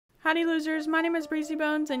Howdy losers, my name is Breezy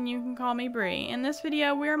Bones and you can call me Bree. In this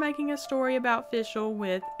video we are making a story about Fischl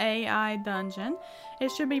with AI Dungeon.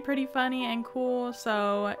 It should be pretty funny and cool,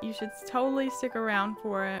 so you should totally stick around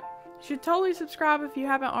for it. You should totally subscribe if you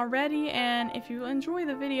haven't already, and if you enjoy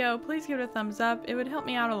the video, please give it a thumbs up. It would help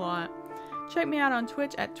me out a lot. Check me out on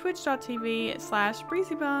Twitch at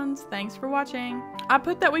twitch.tv/breezybones. Thanks for watching. I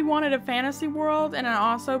put that we wanted a fantasy world, and I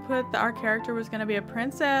also put that our character was going to be a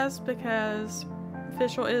princess because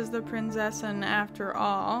Fischl is the prinzessin after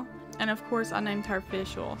all. And of course I named her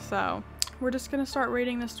Fischl. So we're just going to start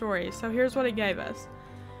reading the story. So here's what it gave us.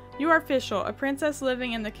 You are Fischl, a princess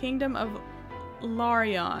living in the kingdom of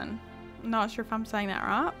Larion. Not sure if I'm saying that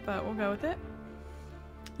right, but we'll go with it.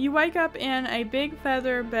 You wake up in a big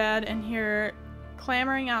feather bed and hear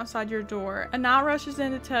clamoring outside your door. A knight rushes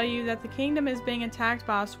in to tell you that the kingdom is being attacked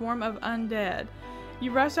by a swarm of undead.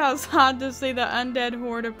 You rush outside to see the undead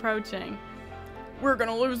horde approaching. "We're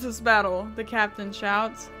gonna lose this battle," the captain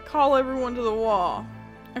shouts. "Call everyone to the wall."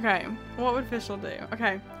 Okay, what would Fischl do?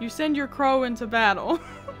 Okay, you send your crow into battle.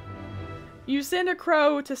 You send a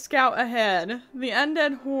crow to scout ahead. The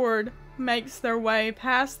undead horde makes their way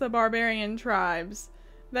past the barbarian tribes.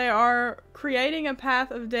 They are creating a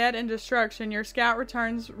path of death and destruction. Your scout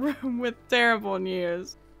returns with terrible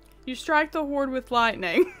news. You strike the horde with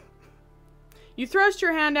lightning. You thrust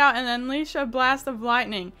your hand out and unleash a blast of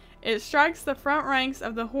lightning. It strikes the front ranks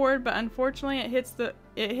of the horde, but unfortunately it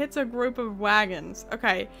hits a group of wagons.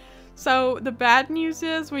 Okay, so the bad news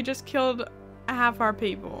is we just killed half our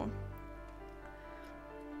people.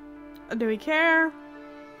 Do we care?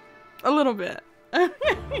 A little bit.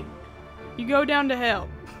 You go down to help.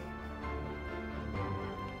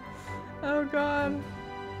 Oh god.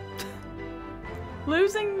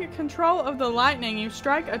 Losing control of the lightning, you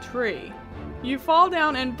strike a tree. You fall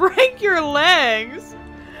down and break your legs.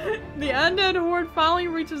 The undead horde finally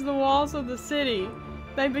reaches the walls of the city.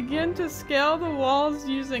 They begin to scale the walls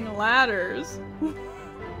using ladders.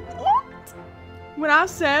 What? When I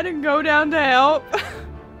said go down to help,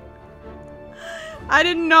 I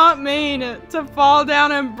did not mean to fall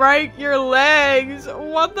down and break your legs.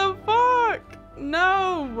 What the fuck?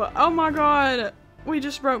 No. Oh my god. We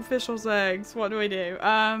just broke Fischl's legs. What do we do?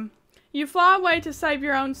 You fly away to save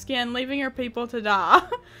your own skin, leaving your people to die.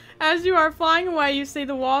 As you are flying away, you see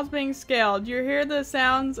the walls being scaled. You hear the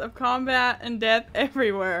sounds of combat and death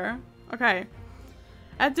everywhere. Okay.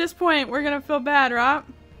 At this point, we're gonna feel bad, right?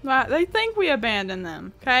 They think we abandoned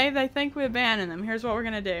them. Okay? They think we abandoned them. Here's what we're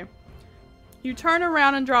gonna do. You turn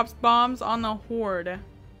around and drop bombs on the horde.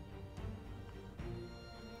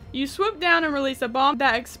 You swoop down and release a bomb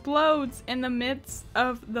that explodes in the midst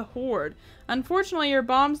of the horde. Unfortunately, your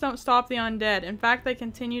bombs don't stop the undead. In fact, they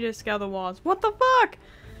continue to scale the walls. What the fuck?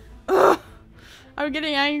 Ugh. I'm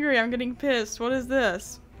getting angry. I'm getting pissed. What is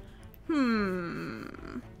this?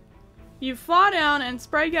 You fly down and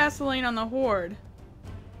spray gasoline on the horde.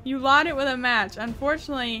 You light it with a match.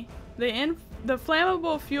 Unfortunately, the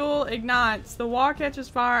flammable fuel ignites, the wall catches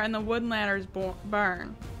fire, and the wooden ladders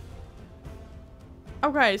burn.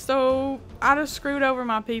 Okay, so I just screwed over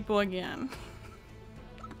my people again.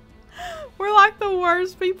 We're like the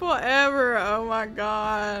worst people ever. Oh my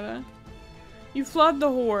god. You flood the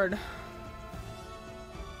horde.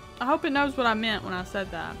 I hope it knows what I meant when I said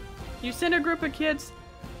that. You send a group of kids.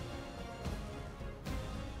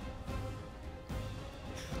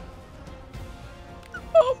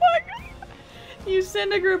 Oh my god. You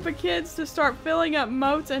send a group of kids to start filling up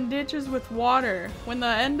moats and ditches with water. When the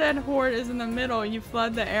undead horde is in the middle, you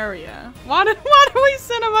flood the area. Why do we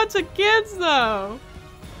send a bunch of kids though?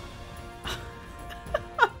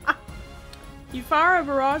 You fire a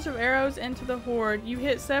barrage of arrows into the horde. You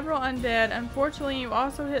hit several undead. Unfortunately, you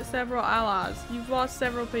also hit several allies. You've lost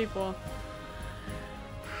several people.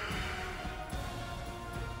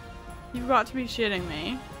 You've got to be shitting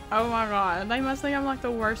me. Oh my god. They must think I'm like the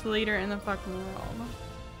worst leader in the fucking world.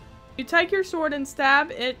 You take your sword and stab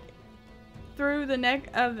it through the neck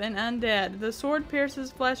of an undead. The sword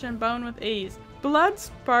pierces flesh and bone with ease. Blood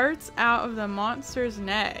spurts out of the monster's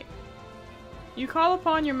neck. You call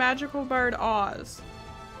upon your magical bird Oz.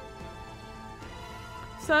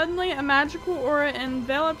 Suddenly, a magical aura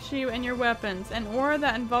envelops you and your weapons. An aura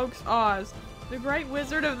that invokes Oz, the great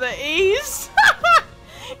wizard of the East.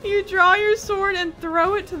 You draw your sword and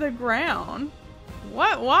throw it to the ground.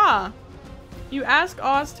 What? Why? You ask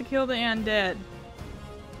Oz to kill the undead.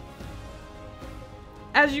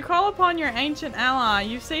 As you call upon your ancient ally,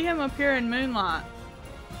 you see him appear in moonlight.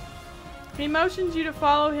 He motions you to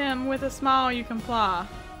follow him. With a smile, you comply.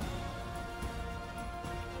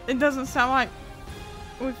 It doesn't sound like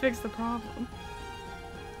we fixed the problem.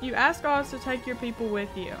 You ask Oz to take your people with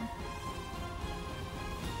you.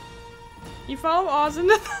 You follow Oz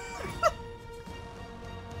into the...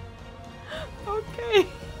 Okay.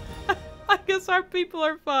 I guess our people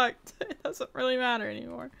are fucked. It doesn't really matter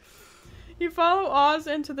anymore. You follow Oz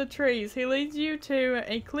into the trees. He leads you to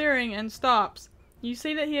a clearing and stops. You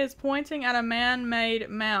see that he is pointing at a man-made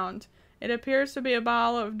mound. It appears to be a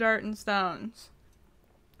pile of dirt and stones.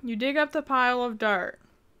 You dig up the pile of dirt.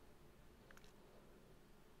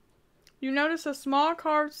 You notice a small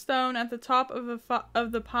carved stone at the top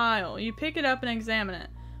of the pile. You pick it up and examine it.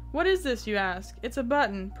 What is this, you ask? It's a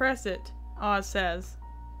button. Press it, Oz says.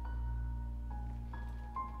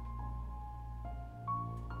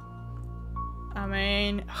 I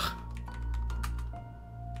mean...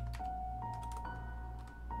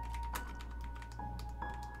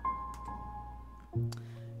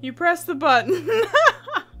 You press the button.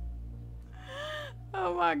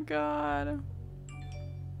 Oh my god.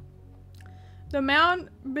 The mound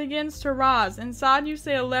begins to rise. Inside you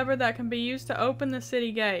see a lever that can be used to open the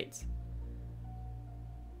city gates.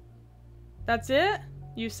 That's it?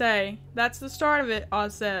 You say. That's the start of it,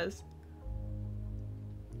 Oz says.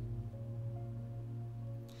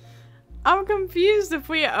 I'm confused. If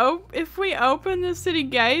we open the city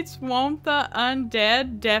gates, won't the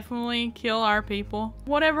undead definitely kill our people?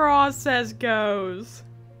 Whatever Oz says goes.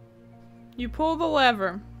 You pull the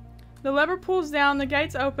lever. The lever pulls down, the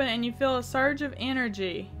gates open, and you feel a surge of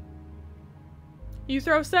energy. You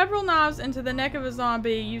throw several knives into the neck of a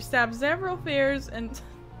zombie. You stab several spears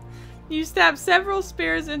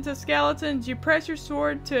into skeletons. You press your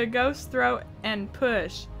sword to a ghost's throat and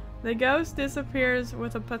push. The ghost disappears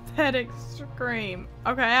with a pathetic scream.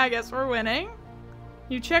 Okay, I guess we're winning.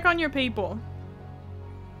 You check on your people.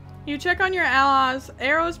 You check on your allies.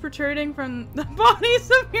 Arrows protruding from the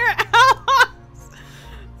bodies of your allies.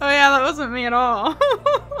 Oh yeah, that wasn't me at all.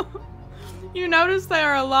 You notice they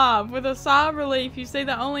are alive. With a sigh of relief, you see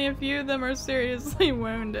that only a few of them are seriously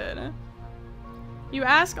wounded. You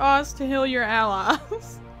ask Oz to heal your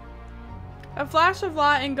allies. A flash of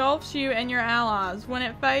light engulfs you and your allies. When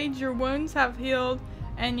it fades, your wounds have healed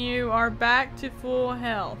and you are back to full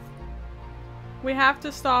health. We have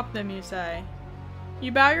to stop them, you say.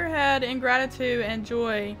 You bow your head in gratitude and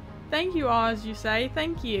joy. Thank you, Oz, you say.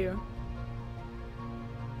 Thank you.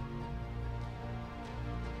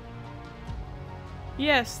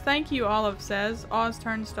 Yes, thank you, Olive says. Oz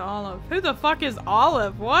turns to Olive. Who the fuck is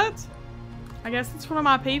Olive? What? I guess it's one of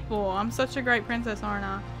my people. I'm such a great princess, aren't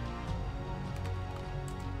I?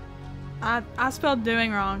 I spelled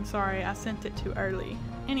doing wrong. Sorry, I sent it too early.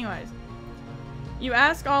 Anyways. You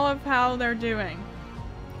ask Olive how they're doing.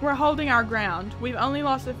 We're holding our ground. We've only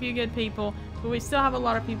lost a few good people, but we still have a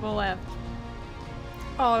lot of people left.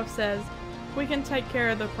 Olive says, we can take care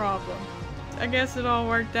of the problem. I guess it all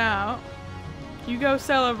worked out. You go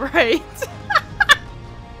celebrate.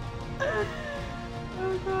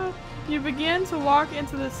 Oh god. You begin to walk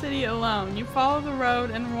into the city alone. You follow the road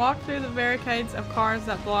and walk through the barricades of cars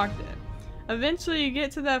that blocked it. Eventually you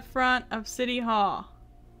get to the front of City Hall.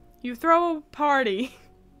 You throw a party.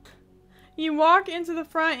 You walk into the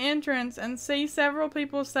front entrance and see several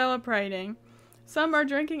people celebrating. Some are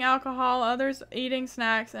drinking alcohol, others eating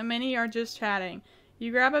snacks, and many are just chatting.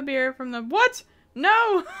 You grab a beer from the— What?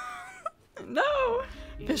 No! No!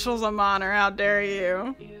 Fischl's a minor, how dare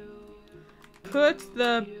you. Put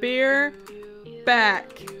the beer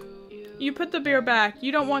back. You put the beer back.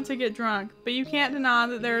 You don't want to get drunk, but you can't deny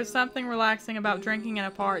that there is something relaxing about drinking at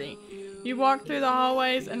a party. You walk through the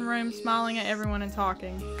hallways and rooms smiling at everyone and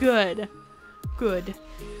talking. Good. Good.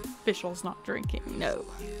 Fischl's not drinking, no.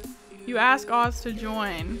 You ask Oz to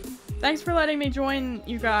join. Thanks for letting me join,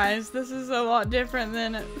 you guys. This is a lot different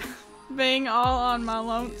than being all on my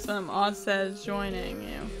lonesome, Oz says, joining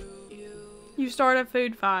you. You start a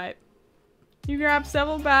food fight. You grab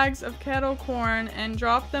several bags of kettle corn and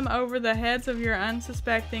drop them over the heads of your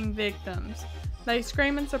unsuspecting victims. They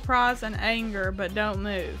scream in surprise and anger, but don't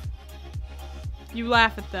move. You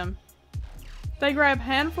laugh at them. They grab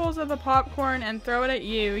handfuls of the popcorn and throw it at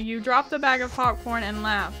you. You drop the bag of popcorn and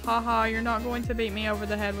laugh. Haha, you're not going to beat me over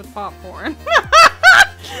the head with popcorn.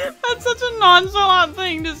 That's such a nonchalant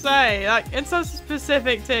thing to say. Like, it's so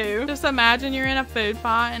specific too. Just imagine you're in a food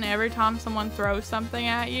fight and every time someone throws something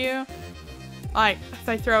at you, like if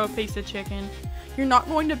they throw a piece of chicken, you're not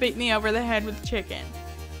going to beat me over the head with chicken.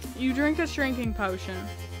 You drink a shrinking potion.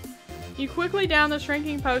 You quickly down the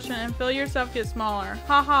shrinking potion and feel yourself get smaller.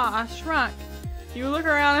 Haha, I shrunk. You look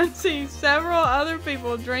around and see several other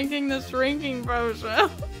people drinking the shrinking potion.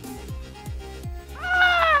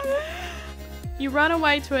 You run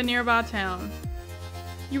away to a nearby town.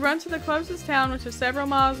 You run to the closest town, which is several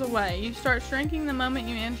miles away. You start shrinking the moment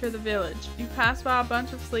you enter the village. You pass by a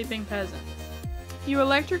bunch of sleeping peasants. You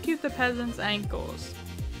electrocute the peasants' ankles.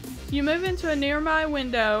 You move into a nearby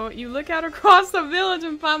window. You look out across the village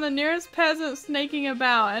and find the nearest peasant sneaking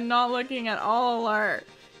about and not looking at all alert.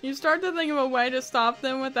 You start to think of a way to stop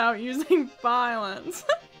them without using violence.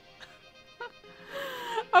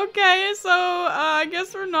 Okay, so I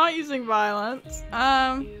guess we're not using violence.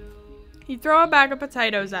 You throw a bag of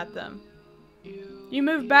potatoes at them. You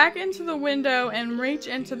move back into the window and reach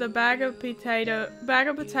into the bag of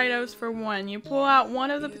potatoes for one. You pull out one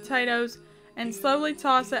of the potatoes and slowly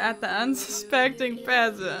toss it at the unsuspecting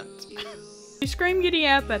peasant. You scream giddy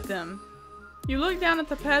up at them. You look down at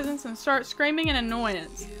the peasants and start screaming in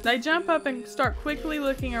annoyance. They jump up and start quickly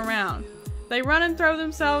looking around. They run and throw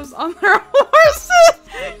themselves on their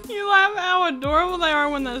horses. You laugh how adorable they are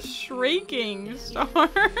when the shrieking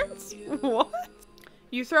starts. What?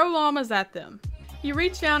 You throw llamas at them. You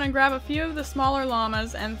reach down and grab a few of the smaller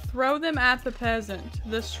llamas and throw them at the peasant.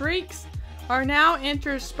 The shrieks are now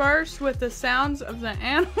interspersed with the sounds of the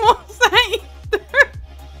animals they eat.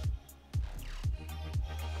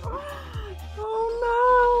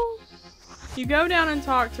 Oh no! You go down and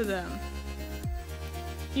talk to them.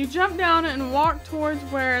 You jump down and walk towards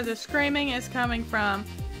where the screaming is coming from.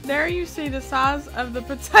 There you see the size of the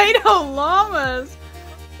potato llamas.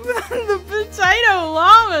 The potato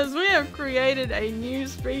llamas! We have created a new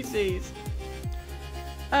species.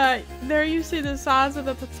 There you see the size of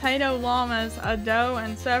the potato llamas, a doe,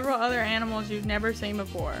 and several other animals you've never seen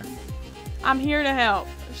before. I'm here to help,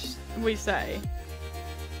 we say.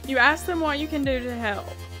 You ask them what you can do to help.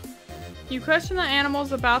 You question the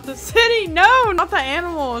animals about the city. No, not the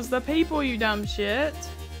animals, the people, you dumb shit.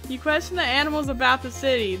 You question the animals about the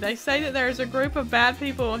city. They say that there's a group of bad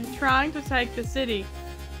people trying to take the city.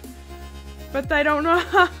 But they don't know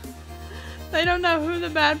who the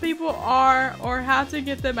bad people are or how to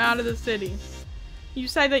get them out of the city. You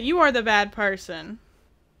say that you are the bad person.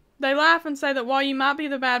 They laugh and say that while you might be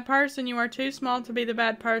the bad person, you are too small to be the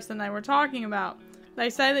bad person they were talking about. They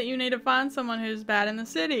say that you need to find someone who's bad in the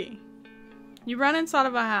city. You run inside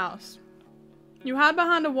of a house. You hide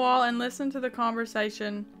behind a wall and listen to the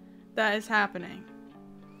conversation that is happening.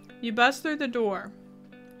 You bust through the door.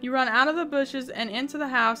 You run out of the bushes and into the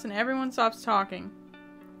house and everyone stops talking.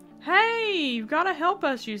 Hey, you've got to help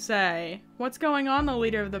us, you say. What's going on, the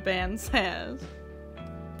leader of the band says.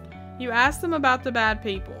 You ask them about the bad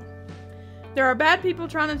people. There are bad people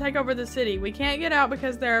trying to take over the city. We can't get out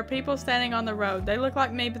because there are people standing on the road. They look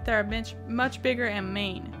like me, but they're much bigger and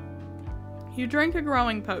mean. You drink a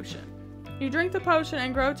growing potion. You drink the potion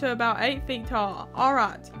and grow to about 8 feet tall.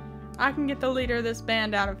 Alright, I can get the leader of this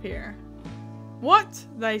band out of here. What?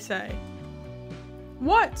 They say.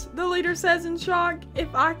 What? The leader says in shock.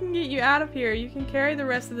 If I can get you out of here, you can carry the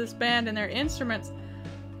rest of this band and their instruments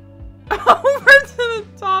over to the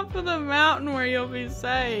top of the mountain where you'll be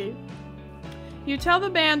safe. You tell the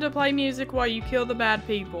band to play music while you kill the bad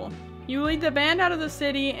people. You lead the band out of the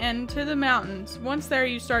city and to the mountains. Once there,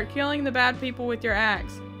 you start killing the bad people with your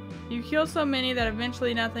axe. You kill so many that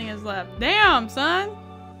eventually nothing is left. Damn, son!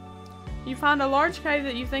 You find a large cave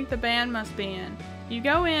that you think the band must be in. You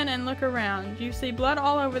go in and look around. You see blood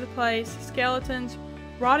all over the place, skeletons,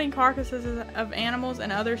 rotting carcasses of animals,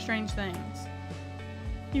 and other strange things.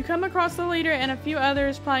 You come across the leader and a few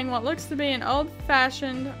others playing what looks to be an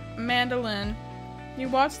old-fashioned mandolin. You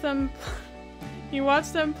watch them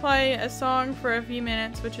play a song for a few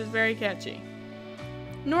minutes, which is very catchy.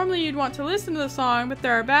 Normally you'd want to listen to the song, but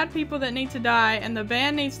there are bad people that need to die and the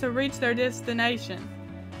band needs to reach their destination.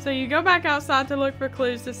 So you go back outside to look for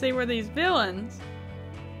clues to see where these villains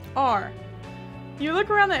are. You look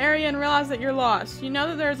around the area and realize that you're lost. You know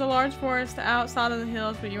that there's a large forest outside of the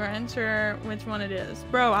hills, but you are unsure which one it is.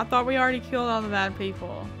 Bro, I thought we already killed all the bad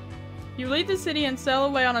people. You leave the city and sail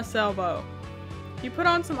away on a sailboat. You put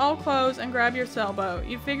on some old clothes and grab your sailboat.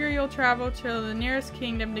 You figure you'll travel to the nearest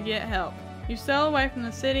kingdom to get help. You sail away from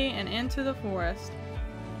the city and into the forest.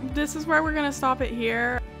 This is where we're going to stop it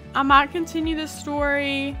here. I might continue this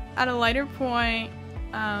story at a later point,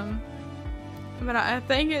 but I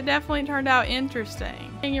think it definitely turned out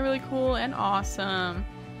interesting. I think it's really cool and awesome.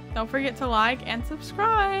 Don't forget to like and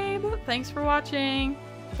subscribe. Thanks for watching.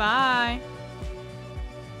 Bye.